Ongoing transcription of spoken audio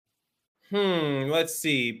Let's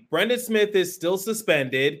see. Brendan Smith is still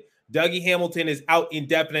suspended. Dougie Hamilton is out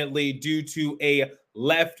indefinitely due to a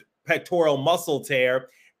left pectoral muscle tear.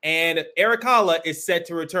 And Eric Halla is set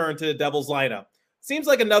to return to the Devils lineup. Seems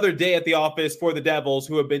like another day at the office for the Devils,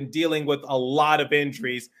 who have been dealing with a lot of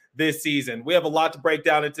injuries this season. We have a lot to break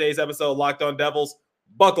down in today's episode of Locked On Devils.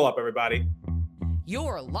 Buckle up, everybody.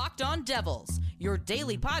 You're Locked On Devils, your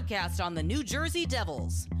daily podcast on the New Jersey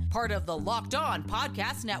Devils. Part of the Locked On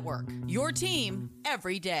Podcast Network, your team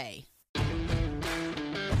every day.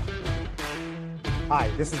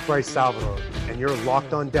 Hi, this is Bryce Salvador, and you're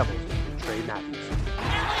Locked On Devils with Trey Matthews.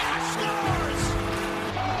 Scores!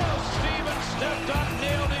 Oh, Steven stepped up,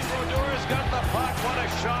 nailed it. Brodor's got the puck. What a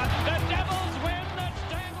shot. The Devils win the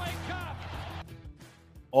Stanley Cup.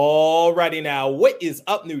 Alrighty now, what is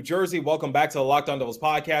up, New Jersey? Welcome back to the Locked On Devils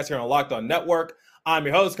podcast here on Locked On Network. I'm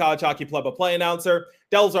your host, college hockey play-by-play announcer,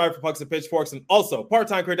 Devils Rider for Pucks and Pitchforks, and also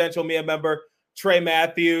part-time credential Mia member, Trey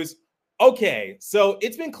Matthews. Okay, so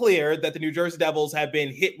it's been clear that the New Jersey Devils have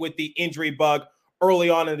been hit with the injury bug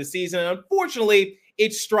early on in the season. And unfortunately,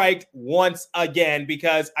 it striked once again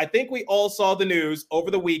because I think we all saw the news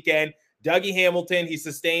over the weekend. Dougie Hamilton, he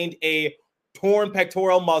sustained a torn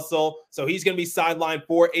pectoral muscle, so he's going to be sidelined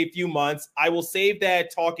for a few months. I will save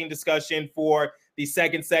that talking discussion for the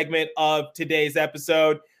second segment of today's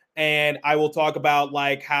episode, and I will talk about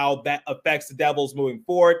like how that affects the Devils moving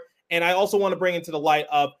forward. And I also want to bring into the light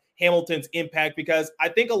of Hamilton's impact because I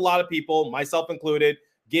think a lot of people, myself included,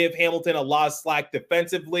 give Hamilton a lot of slack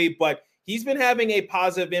defensively, but he's been having a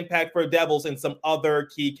positive impact for Devils in some other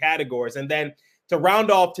key categories. And then to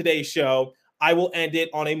round off today's show, I will end it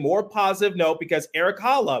on a more positive note because Eric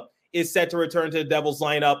Halla is set to return to the Devils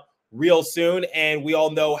lineup real soon. And we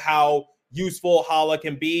all know how useful Halla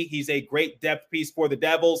can be. He's a great depth piece for the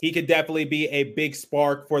Devils. He could definitely be a big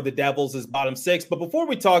spark for the Devils as bottom six. But before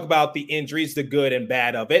we talk about the injuries, the good and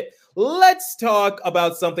bad of it, let's talk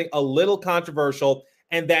about something a little controversial,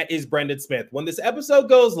 and that is Brendan Smith. When this episode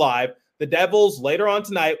goes live, the Devils later on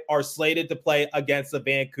tonight are slated to play against the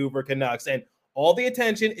Vancouver Canucks, and all the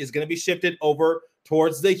attention is going to be shifted over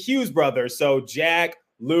towards the Hughes brothers. So Jack,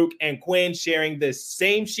 Luke, and Quinn sharing the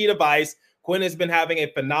same sheet of ice. Quinn has been having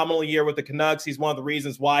a phenomenal year with the Canucks. He's one of the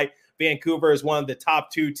reasons why Vancouver is one of the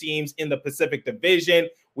top two teams in the Pacific Division.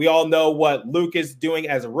 We all know what Luke is doing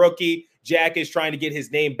as a rookie. Jack is trying to get his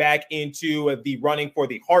name back into the running for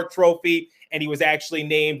the Hart Trophy, and he was actually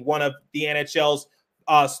named one of the NHL's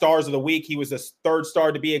Stars of the Week. He was the third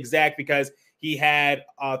star to be exact because he had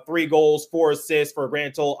 3 goals, 4 assists for a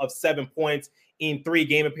grand total of 7 points in 3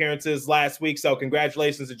 game appearances last week. So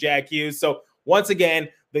congratulations to Jack Hughes. So once again,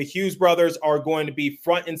 the Hughes brothers are going to be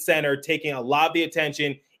front and center, taking a lot of the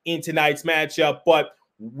attention in tonight's matchup. But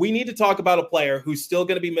we need to talk about a player who's still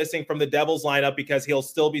going to be missing from the Devils lineup because he'll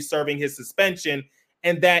still be serving his suspension,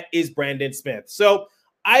 and that is Brendan Smith. So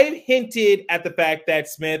I hinted at the fact that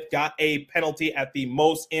Smith got a penalty at the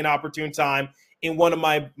most inopportune time in one of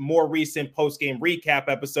my more recent post-game recap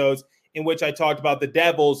episodes, in which I talked about the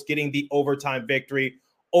Devils getting the overtime victory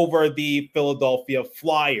over the Philadelphia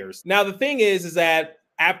Flyers. Now, the thing is that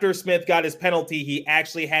after Smith got his penalty, he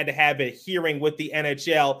actually had to have a hearing with the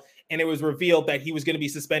NHL, and it was revealed that he was going to be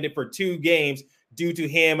suspended for 2 games due to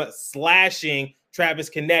him slashing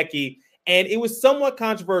Travis Konecny. And it was somewhat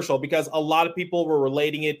controversial because a lot of people were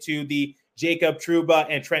relating it to the Jacob Trouba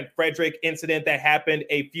and Trent Frederick incident that happened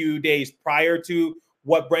a few days prior to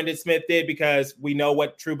what Brendan Smith did, because we know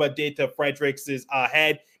what Trouba did to Frederick's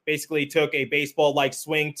head. Basically took a baseball-like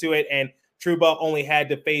swing to it, and Trouba only had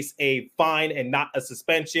to face a fine and not a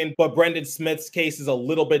suspension. But Brendan Smith's case is a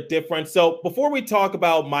little bit different. So before we talk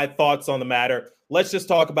about my thoughts on the matter, let's just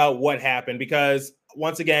talk about what happened, because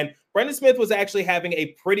once again, Brendan Smith was actually having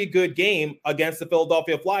a pretty good game against the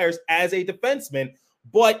Philadelphia Flyers as a defenseman,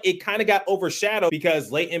 but it kind of got overshadowed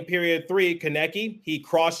because late in period 3, Konecny, he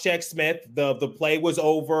cross-checked Smith. The play was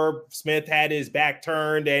over. Smith had his back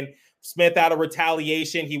turned, and Smith, out of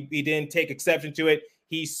retaliation, he didn't take exception to it.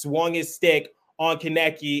 He swung his stick on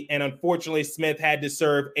Konecny, and unfortunately, Smith had to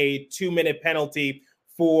serve a 2-minute penalty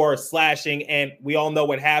for slashing, and we all know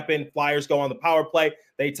what happened. Flyers go on the power play.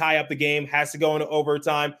 They tie up the game, has to go into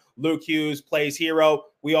overtime. Luke Hughes plays hero.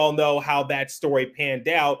 We all know how that story panned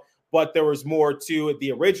out, but there was more to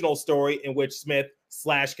the original story in which Smith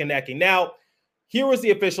slashed Konecny. Now, here was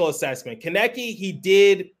the official assessment. Konecny, he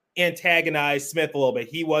did antagonize Smith a little bit.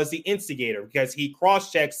 He was the instigator because he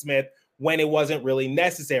cross-checked Smith when it wasn't really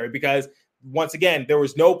necessary, because once again, there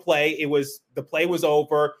was no play. The play was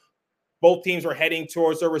over. Both teams were heading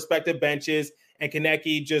towards their respective benches, and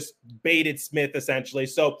Konecny just baited Smith essentially.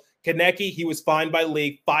 So Konecny, he was fined by the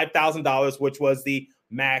league $5,000, which was the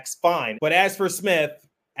max fine. But as for Smith,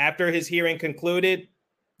 after his hearing concluded,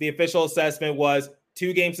 the official assessment was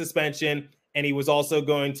 2-game suspension, and he was also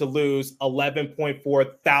going to lose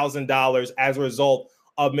 $11.4 thousand as a result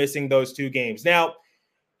of missing those 2 games. Now,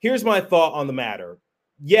 here's my thought on the matter.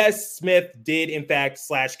 Yes, Smith did, in fact,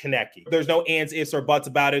 slash Konecny. There's no ands, ifs, or buts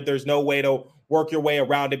about it. There's no way to work your way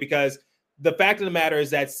around it because the fact of the matter is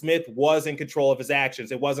that Smith was in control of his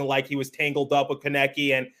actions. It wasn't like he was tangled up with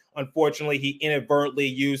Konecny and unfortunately he inadvertently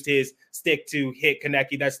used his stick to hit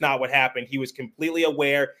Konecny. That's not what happened. He was completely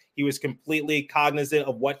aware. He was completely cognizant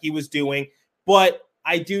of what he was doing. But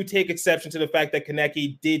I do take exception to the fact that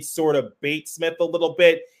Konecny did sort of bait Smith a little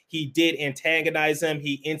bit. He did antagonize him.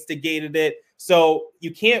 He instigated it. So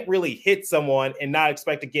you can't really hit someone and not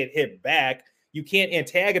expect to get hit back. You can't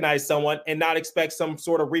antagonize someone and not expect some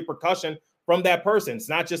sort of repercussion from that person. It's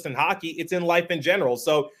not just in hockey, it's in life in general.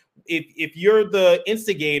 So if you're the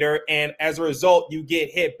instigator and as a result you get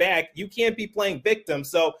hit back, you can't be playing victim.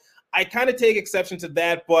 So I kind of take exception to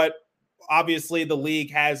that, but obviously the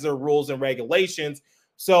league has their rules and regulations.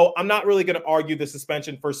 So I'm not really going to argue the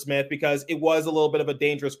suspension for Smith because it was a little bit of a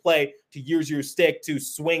dangerous play to use your stick to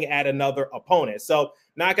swing at another opponent. So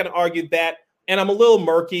not going to argue that. And I'm a little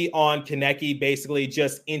murky on Konecny basically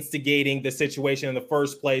just instigating the situation in the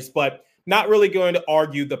first place, but not really going to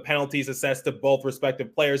argue the penalties assessed to both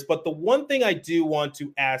respective players. But the one thing I do want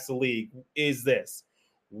to ask the league is this.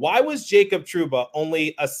 Why was Jacob Trouba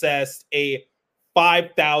only assessed a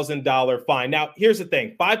 $5,000 fine? Now, here's the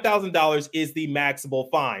thing. $5,000 is the maximal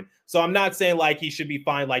fine. So I'm not saying like he should be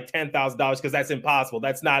fined like $10,000 because that's impossible.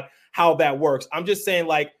 That's not how that works. I'm just saying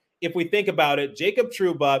like if we think about it, Jacob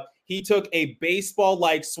Trouba, he took a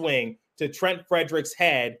baseball-like swing to Trent Frederick's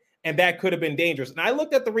head, and that could have been dangerous. And I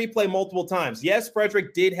looked at the replay multiple times. Yes,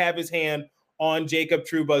 Frederick did have his hand on Jacob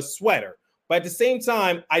Trouba's sweater. But at the same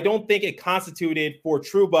time, I don't think it constituted for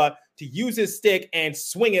Trouba to use his stick and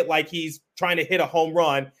swing it like he's trying to hit a home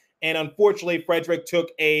run. And unfortunately, Frederick took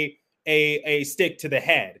a stick to the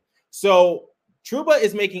head. So Trouba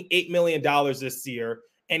is making $8 million this year,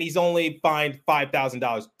 and he's only fined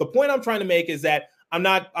 $5,000. The point I'm trying to make is that I'm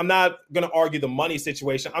not going to argue the money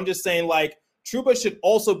situation. I'm just saying like Trouba should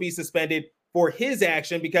also be suspended for his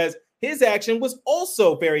action because his action was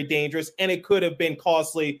also very dangerous and it could have been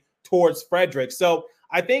costly towards Frederick. So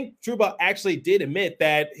I think Trouba actually did admit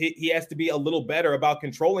that he has to be a little better about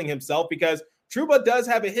controlling himself because Trouba does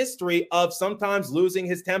have a history of sometimes losing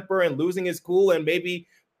his temper and losing his cool and maybe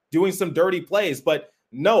doing some dirty plays. But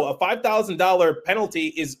no, a $5,000 penalty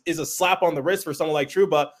is a slap on the wrist for someone like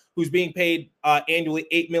Trouba, who's being paid annually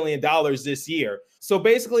 $8 million this year. So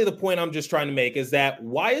basically the point I'm just trying to make is that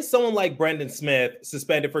why is someone like Brendan Smith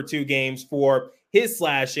suspended for 2 games for his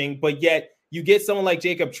slashing, but yet you get someone like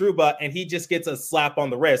Jacob Trouba and he just gets a slap on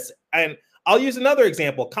the wrist? And I'll use another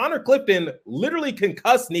example. Connor Clifton literally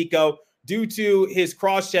concussed Nico due to his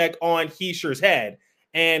cross-check on Heischer's head.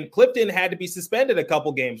 And Clifton had to be suspended a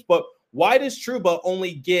couple games. But why does Trouba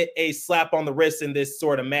only get a slap on the wrist in this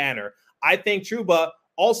sort of manner? I think Trouba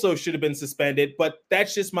also should have been suspended, but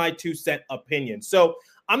that's just my 2-cent opinion. So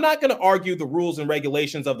I'm not going to argue the rules and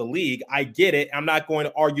regulations of the league. I get it. I'm not going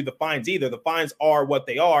to argue the fines either. The fines are what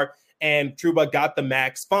they are, and Trouba got the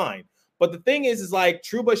max fine. But the thing is like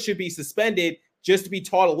Trouba should be suspended just to be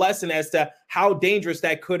taught a lesson as to how dangerous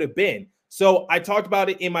that could have been. So I talked about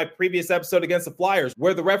it in my previous episode against the Flyers,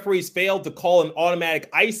 where the referees failed to call an automatic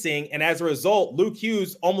icing, and as a result, Luke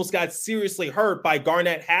Hughes almost got seriously hurt by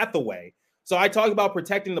Garnett Hathaway. So I talk about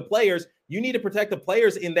protecting the players. You need to protect the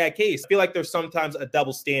players in that case. I feel like there's sometimes a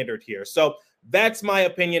double standard here. So that's my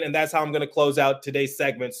opinion, and that's how I'm going to close out today's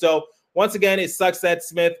segment. So once again, it sucks that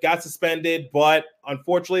Smith got suspended, but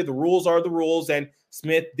unfortunately, the rules are the rules, and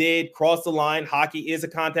Smith did cross the line. Hockey is a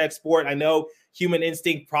contact sport. I know human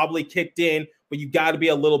instinct probably kicked in, but you got to be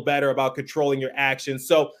a little better about controlling your actions.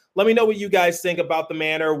 So let me know what you guys think about the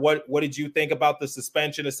manner. What did you think about the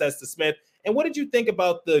suspension assessed to Smith? And what did you think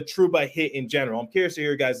about the Trouba hit in general? I'm curious to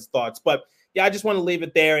hear your guys' thoughts. But yeah, I just want to leave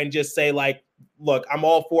it there and just say, like, look, I'm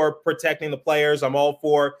all for protecting the players. I'm all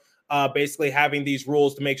for basically having these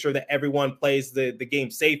rules to make sure that everyone plays the game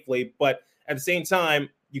safely. But at the same time,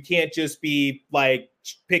 you can't just be like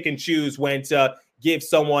pick and choose when to give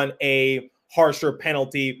someone a harsher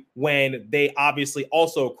penalty when they obviously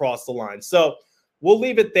also cross the line. So we'll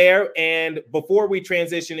leave it there. And before we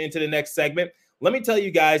transition into the next segment, let me tell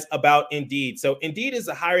you guys about Indeed. So Indeed is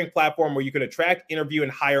a hiring platform where you can attract, interview,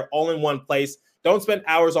 and hire all in one place. Don't spend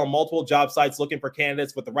hours on multiple job sites looking for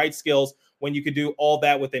candidates with the right skills when you can do all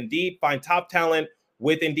that with Indeed. Find top talent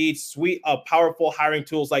with Indeed's suite of powerful hiring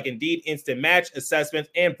tools like Indeed Instant Match, assessments,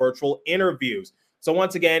 and virtual interviews. So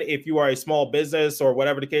once again, if you are a small business or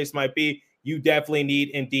whatever the case might be, you definitely need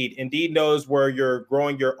Indeed. Indeed knows where you're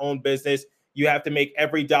growing your own business. You have to make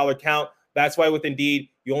every dollar count. That's why with Indeed,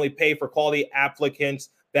 you only pay for quality applicants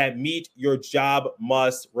that meet your job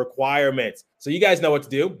must requirements. So you guys know what to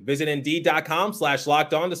do. Visit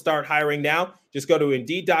Indeed.com/lockedon to start hiring now. Just go to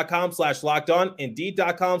Indeed.com/lockedon,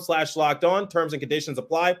 Indeed.com/lockedon. Terms and conditions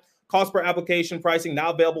apply. Cost per application pricing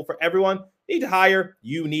now available for everyone. Need to hire?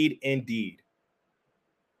 You need Indeed.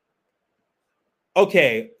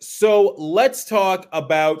 Okay, so let's talk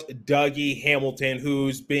about Dougie Hamilton,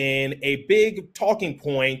 who's been a big talking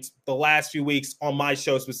point the last few weeks on my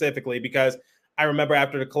show specifically, because I remember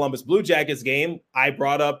after the Columbus Blue Jackets game, I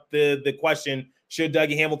brought up the question, should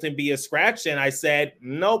Dougie Hamilton be a scratch? And I said,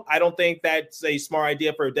 nope, I don't think that's a smart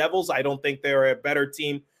idea for the Devils. I don't think they're a better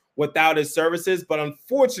team without his services. But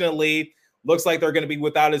unfortunately, looks like they're going to be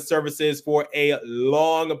without his services for a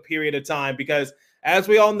long period of time because as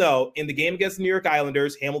we all know, in the game against the New York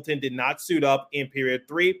Islanders, Hamilton did not suit up in period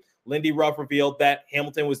 3. Lindy Ruff revealed that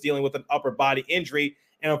Hamilton was dealing with an upper body injury,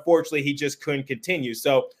 and unfortunately, he just couldn't continue.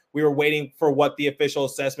 So we were waiting for what the official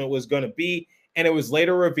assessment was going to be, and it was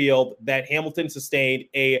later revealed that Hamilton sustained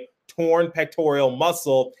a torn pectoral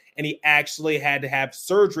muscle, and he actually had to have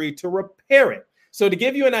surgery to repair it. So to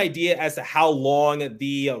give you an idea as to how long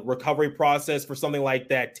the recovery process for something like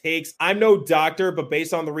that takes, I'm no doctor, but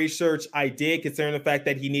based on the research I did, considering the fact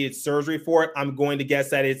that he needed surgery for it, I'm going to guess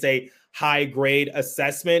that it's a high-grade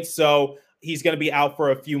assessment. So he's going to be out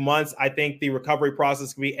for a few months. I think the recovery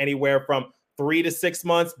process can be anywhere from 3 to 6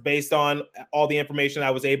 months based on all the information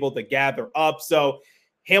I was able to gather up. So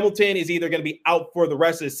Hamilton is either going to be out for the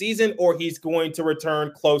rest of the season or he's going to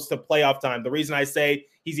return close to playoff time. The reason I say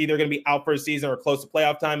he's either going to be out for a season or close to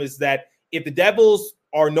playoff time is that if the Devils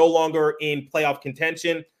are no longer in playoff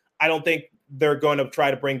contention, I don't think they're going to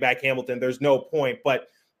try to bring back Hamilton. There's no point. But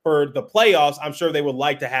for the playoffs, I'm sure they would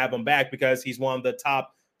like to have him back because he's one of the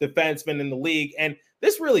top defensemen in the league. And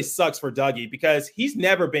this really sucks for Dougie because he's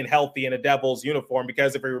never been healthy in a Devils uniform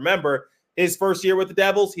because if you remember, his first year with the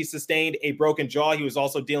Devils, he sustained a broken jaw. He was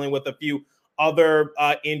also dealing with a few other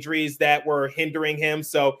injuries that were hindering him.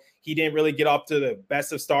 So he didn't really get off to the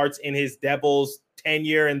best of starts in his Devils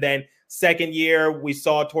tenure. And then second year, we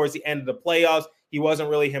saw towards the end of the playoffs, he wasn't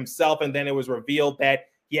really himself. And then it was revealed that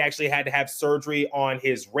he actually had to have surgery on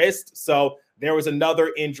his wrist. So there was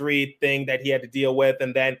another injury thing that he had to deal with.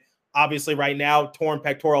 And then obviously right now, torn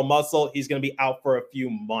pectoral muscle, he's going to be out for a few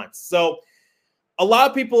months. So a lot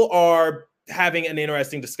of people are having an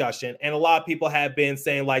interesting discussion, and a lot of people have been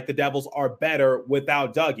saying like the Devils are better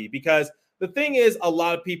without Dougie because the thing is a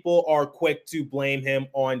lot of people are quick to blame him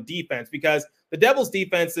on defense because the Devils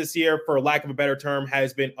defense this year, for lack of a better term,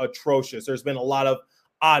 has been atrocious. There's been a lot of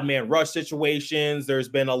odd man rush situations. There's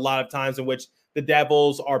been a lot of times in which the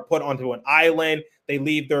Devils are put onto an island. They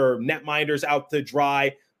leave their netminders out to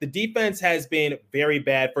dry. The defense has been very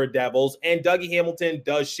bad for Devils, and Dougie Hamilton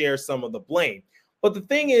does share some of the blame. But the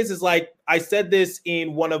thing is like I said this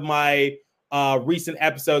in one of my recent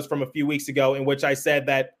episodes from a few weeks ago in which I said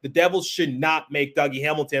that the Devils should not make Dougie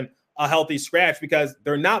Hamilton a healthy scratch because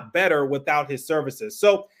they're not better without his services.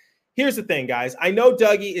 So here's the thing, guys. I know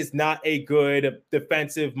Dougie is not a good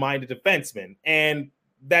defensive-minded defenseman, and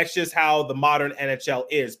that's just how the modern NHL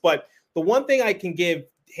is. But the one thing I can give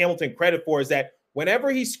Hamilton credit for is that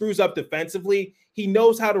whenever he screws up defensively, he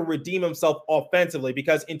knows how to redeem himself offensively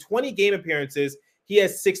because in 20 game appearances, he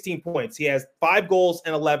has 16 points. He has 5 goals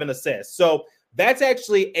and 11 assists. So that's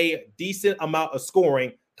actually a decent amount of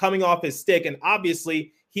scoring coming off his stick. And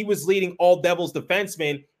obviously, he was leading all Devils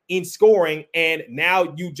defensemen in scoring. And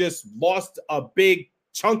now you just lost a big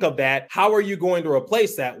chunk of that. How are you going to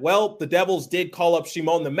replace that? Well, the Devils did call up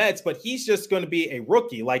Shimon the Mets, but he's just going to be a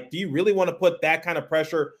rookie. Like, do you really want to put that kind of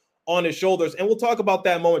pressure on his shoulders? And we'll talk about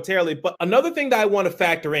that momentarily. But another thing that I want to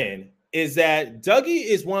factor in is that Dougie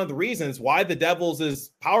is one of the reasons why the Devils'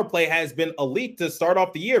 power play has been elite to start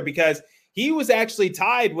off the year because he was actually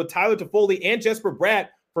tied with Tyler Toffoli and Jesper Bratt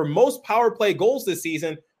for most power play goals this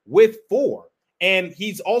season with 4. And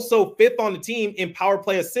he's also 5th on the team in power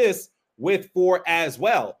play assists with 4 as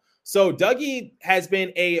well. So Dougie has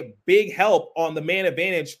been a big help on the man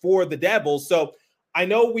advantage for the Devils. So I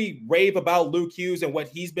know we rave about Luke Hughes and what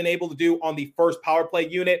he's been able to do on the first power play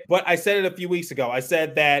unit, but I said it a few weeks ago. I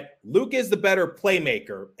said that Luke is the better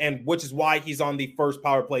playmaker, and which is why he's on the first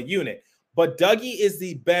power play unit. But Dougie is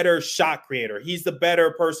the better shot creator. He's the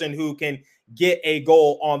better person who can get a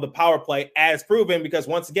goal on the power play, as proven, because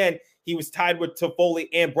once again, he was tied with Toffoli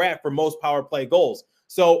and Bratt for most power play goals.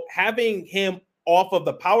 So having him off of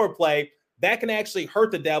the power play, that can actually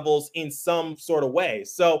hurt the Devils in some sort of way.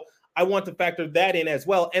 So I want to factor that in as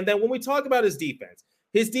well. And then when we talk about his defense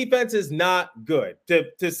is not good,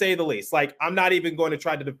 to say the least. Like, I'm not even going to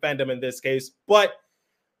try to defend him in this case, but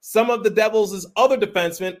some of the Devils' other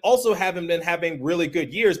defensemen also haven't been having really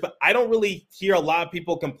good years, but I don't really hear a lot of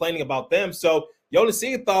people complaining about them. So Jonas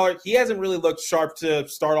Siegenthaler, he hasn't really looked sharp to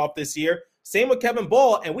start off this year. Same with Kevin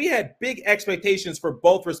Ball, and we had big expectations for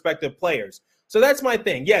both respective players. So that's my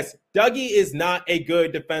thing. Yes, Dougie is not a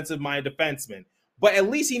good defensive-minded defenseman, but at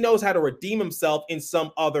least he knows how to redeem himself in some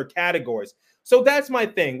other categories. So that's my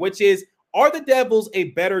thing, which is, are the Devils a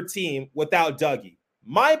better team without Dougie?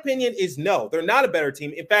 My opinion is no, they're not a better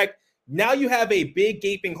team. In fact, now you have a big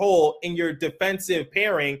gaping hole in your defensive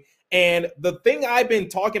pairing. And the thing I've been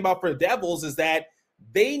talking about for the Devils is that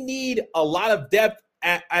they need a lot of depth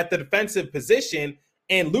at the defensive position.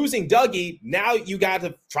 And losing Dougie, now you got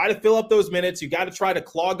to try to fill up those minutes. You got to try to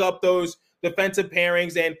clog up those defensive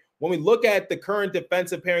pairings. And when we look at the current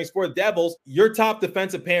defensive pairings for the Devils, your top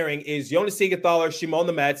defensive pairing is Jonas Siegenthaler, Shimon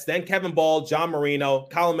Nemets, then Kevin Ball, John Marino,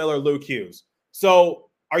 Colin Miller, Luke Hughes. So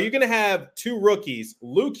are you going to have two rookies,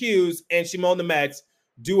 Luke Hughes and Shimon Nemets,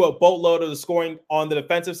 do a boatload of the scoring on the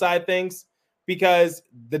defensive side of things? Because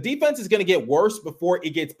the defense is going to get worse before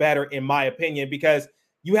it gets better, in my opinion, because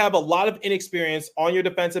you have a lot of inexperience on your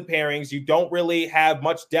defensive pairings. You don't really have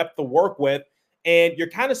much depth to work with, and you're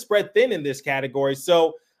kind of spread thin in this category.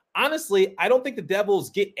 So honestly, I don't think the Devils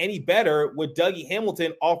get any better with Dougie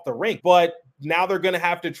Hamilton off the rink, but now they're going to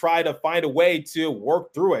have to try to find a way to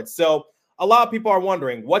work through it. So a lot of people are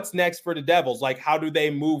wondering what's next for the Devils. Like, how do they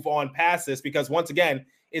move on past this? Because once again,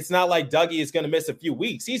 it's not like Dougie is going to miss a few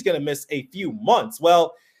weeks. He's going to miss a few months.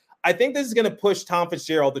 Well, I think this is going to push Tom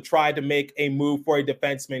Fitzgerald to try to make a move for a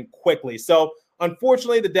defenseman quickly. So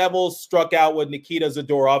unfortunately, the Devils struck out with Nikita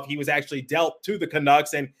Zadorov. He was actually dealt to the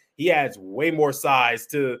Canucks, and he adds way more size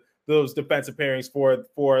to those defensive pairings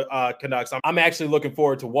for Canucks. I'm actually looking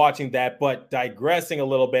forward to watching that, but digressing a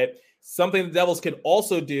little bit, something the Devils could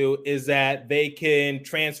also do is that they can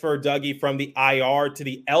transfer Dougie from the IR to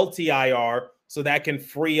the LTIR, so that can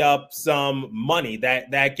free up some money.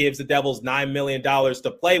 That gives the Devils $9 million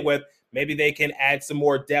to play with. Maybe they can add some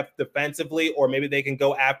more depth defensively, or maybe they can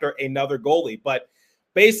go after another goalie. But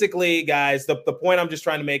basically, guys, the point I'm just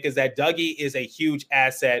trying to make is that Dougie is a huge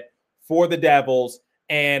asset for the Devils.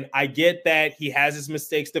 And I get that he has his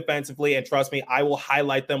mistakes defensively, and trust me, I will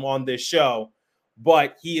highlight them on this show.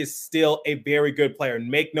 But he is still a very good player.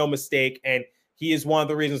 Make no mistake. And he is one of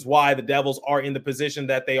the reasons why the Devils are in the position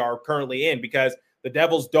that they are currently in, because the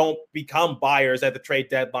Devils don't become buyers at the trade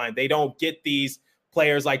deadline. They don't get these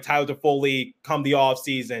players like Tyler Toffoli come the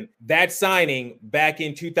offseason. That signing back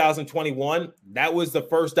in 2021, that was the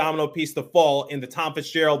first domino piece to fall in the Tom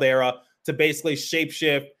Fitzgerald era to basically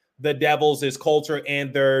shapeshift the Devils' culture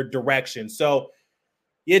and their direction. So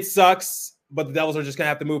it sucks, but the Devils are just going to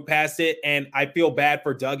have to move past it. And I feel bad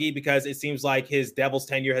for Dougie because it seems like his Devils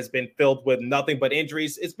tenure has been filled with nothing but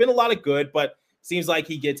injuries. It's been a lot of good, but seems like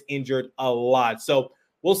he gets injured a lot. So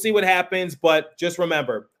we'll see what happens. But just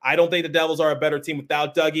remember, I don't think the Devils are a better team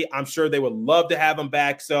without Dougie. I'm sure they would love to have him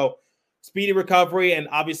back. So speedy recovery. And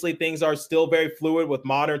obviously things are still very fluid with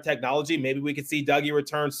modern technology. Maybe we could see Dougie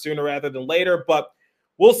return sooner rather than later, but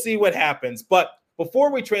we'll see what happens. But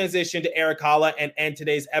before we transition to Erik Haula and end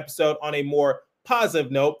today's episode on a more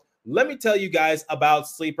positive note, let me tell you guys about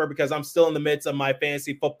Sleeper, because I'm still in the midst of my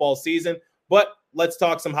fantasy football season. But let's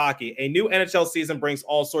talk some hockey. A new NHL season brings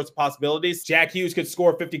all sorts of possibilities. Jack Hughes could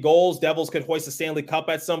score 50 goals. Devils could hoist the Stanley Cup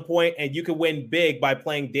at some point, and you could win big by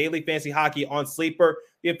playing daily fantasy hockey on Sleeper,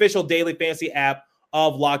 the official daily fantasy app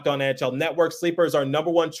of Locked On NHL Network. Sleeper is our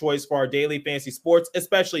number one choice for our daily fantasy sports,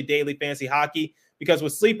 especially daily fantasy hockey, because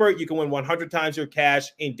with Sleeper, you can win 100 times your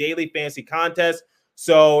cash in daily fantasy contests.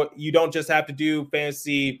 So you don't just have to do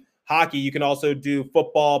fantasy hockey. You can also do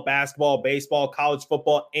football, basketball, baseball, college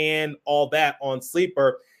football, and all that on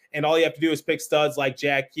Sleeper. And all you have to do is pick studs like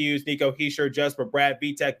Jack Hughes, Nico Hischier, Jesper Bratt,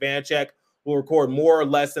 Vitek Vanacek, will record more or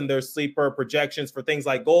less than their Sleeper projections for things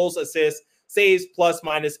like goals, assists, saves, plus,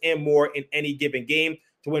 minus, and more in any given game.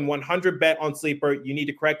 To win 100 bet on Sleeper, you need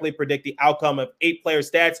to correctly predict the outcome of 8 player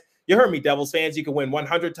stats. You heard me, Devils fans. You can win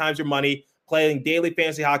 100 times your money playing daily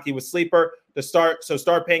fantasy hockey with Sleeper. So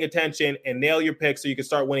start paying attention and nail your picks so you can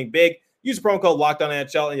start winning big. Use the promo code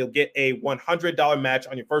LOCKEDONNHL and you'll get a $100 match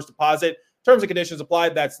on your first deposit. Terms and conditions apply.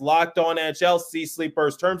 That's LOCKEDONNHL. See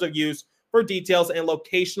Sleeper's terms of use for details and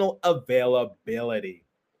locational availability.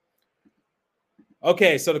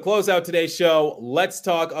 Okay, so to close out today's show, let's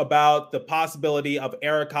talk about the possibility of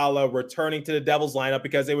Erik Haula returning to the Devils lineup,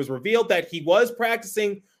 because it was revealed that he was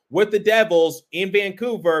practicing with the Devils in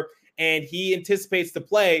Vancouver, and he anticipates to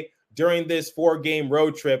play, during this 4-game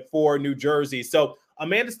road trip for New Jersey. So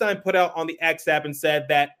Amanda Stein put out on the X app and said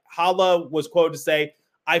that Hala was quoted to say,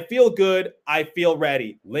 "I feel good. I feel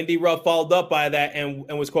ready." Lindy Ruff followed up by that and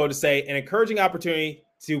was quoted to say, "An encouraging opportunity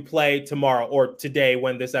to play tomorrow," or today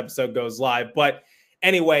when this episode goes live. But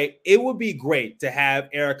anyway, it would be great to have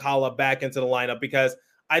Eric Hala back into the lineup because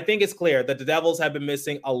I think it's clear that the Devils have been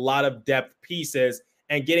missing a lot of depth pieces,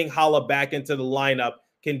 and getting Hala back into the lineup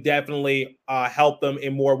can definitely help them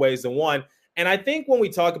in more ways than one. And I think when we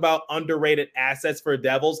talk about underrated assets for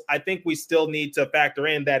Devils, I think we still need to factor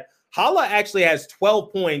in that Hala actually has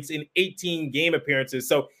 12 points in 18 game appearances.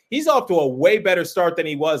 So he's off to a way better start than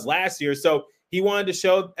he was last year. So he wanted to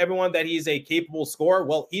show everyone that he's a capable scorer.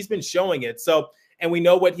 Well, he's been showing it. So, and we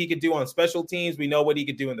know what he could do on special teams. We know what he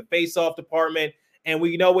could do in the faceoff department. And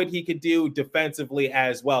we know what he could do defensively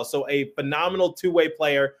as well. So a phenomenal two-way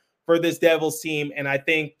player for this Devils team. And I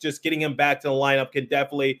think just getting him back to the lineup can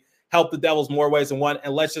definitely help the Devils more ways than one.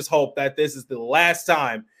 And let's just hope that this is the last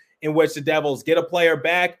time in which the Devils get a player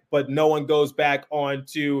back, but no one goes back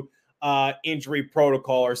onto injury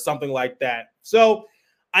protocol or something like that. So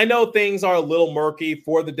I know things are a little murky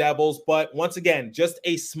for the Devils, but once again, just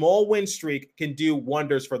a small win streak can do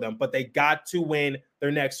wonders for them, but they got to win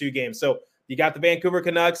their next 2 games. So you got the Vancouver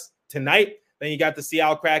Canucks tonight, then you got the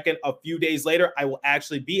Seattle Kraken a few days later. I will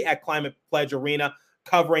actually be at Climate Pledge Arena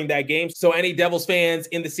covering that game. So any Devils fans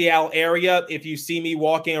in the Seattle area, if you see me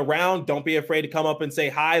walking around, don't be afraid to come up and say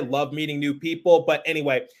hi. Love meeting new people. But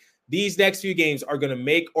anyway, these next few games are going to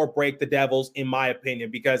make or break the Devils, in my opinion,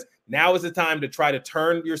 because now is the time to try to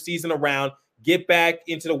turn your season around, get back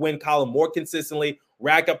into the win column more consistently,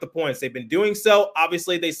 rack up the points. They've been doing so.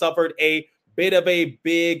 Obviously, they suffered a bit of a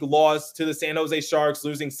big loss to the San Jose Sharks,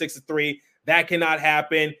 losing 6-3. That cannot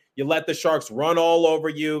happen. You let the Sharks run all over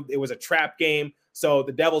you. It was a trap game. So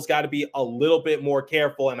the Devils got to be a little bit more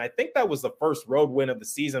careful. And I think that was the first road win of the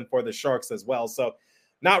season for the Sharks as well. So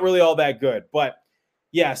not really all that good. But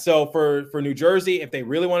yeah, so for New Jersey, if they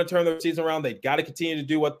really want to turn their season around, they got to continue to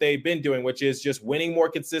do what they've been doing, which is just winning more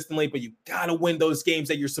consistently. But you got to win those games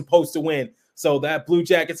that you're supposed to win. So that Blue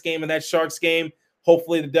Jackets game and that Sharks game,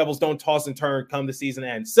 hopefully the Devils don't toss and turn come the season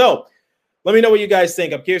ends. So let me know what you guys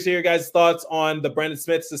think. I'm curious to hear your guys' thoughts on the Brendan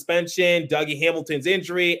Smith suspension, Dougie Hamilton's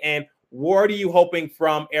injury, and what are you hoping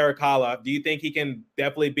from Eric Hala? Do you think he can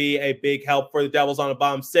definitely be a big help for the Devils on the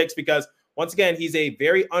bottom 6? Because once again, he's a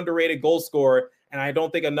very underrated goal scorer, and I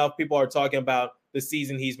don't think enough people are talking about the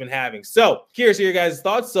season he's been having. So curious to hear your guys'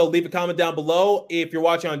 thoughts. So leave a comment down below. If you're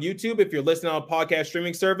watching on YouTube, if you're listening on a podcast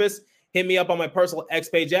streaming service, hit me up on my personal X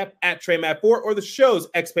Page app at TreyMatt4 or the show's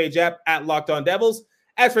X Page app at Locked On Devils.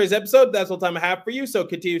 As for today's episode, that's all the time I have for you. So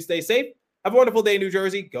continue to stay safe. Have a wonderful day in New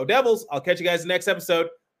Jersey. Go Devils. I'll catch you guys in the next episode.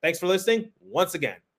 Thanks for listening once again.